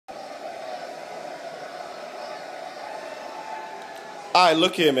All right,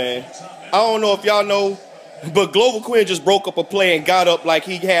 look here, man. I don't know if y'all know, but Global Quinn just broke up a play and got up like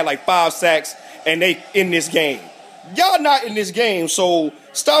he had like 5 sacks, and they in this game. Y'all not in this game, so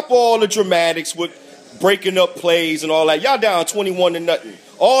stop all the dramatics with breaking up plays and all that. Y'all down 21-0.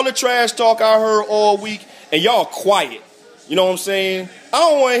 All the trash talk I heard all week, and y'all quiet. You know what I'm saying? I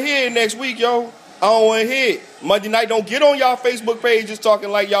don't want to hear it next week, yo. I don't want to hear it. Monday night, don't get on y'all Facebook pages talking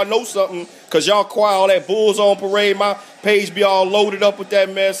like y'all know something, because y'all quiet. All that Bulls on parade. My page be all loaded up with that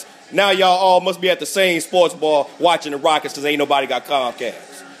mess. Now y'all all must be at the same sports bar watching the Rockets because ain't nobody got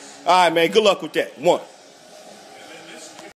Comcast. All right, man. Good luck with that. 1.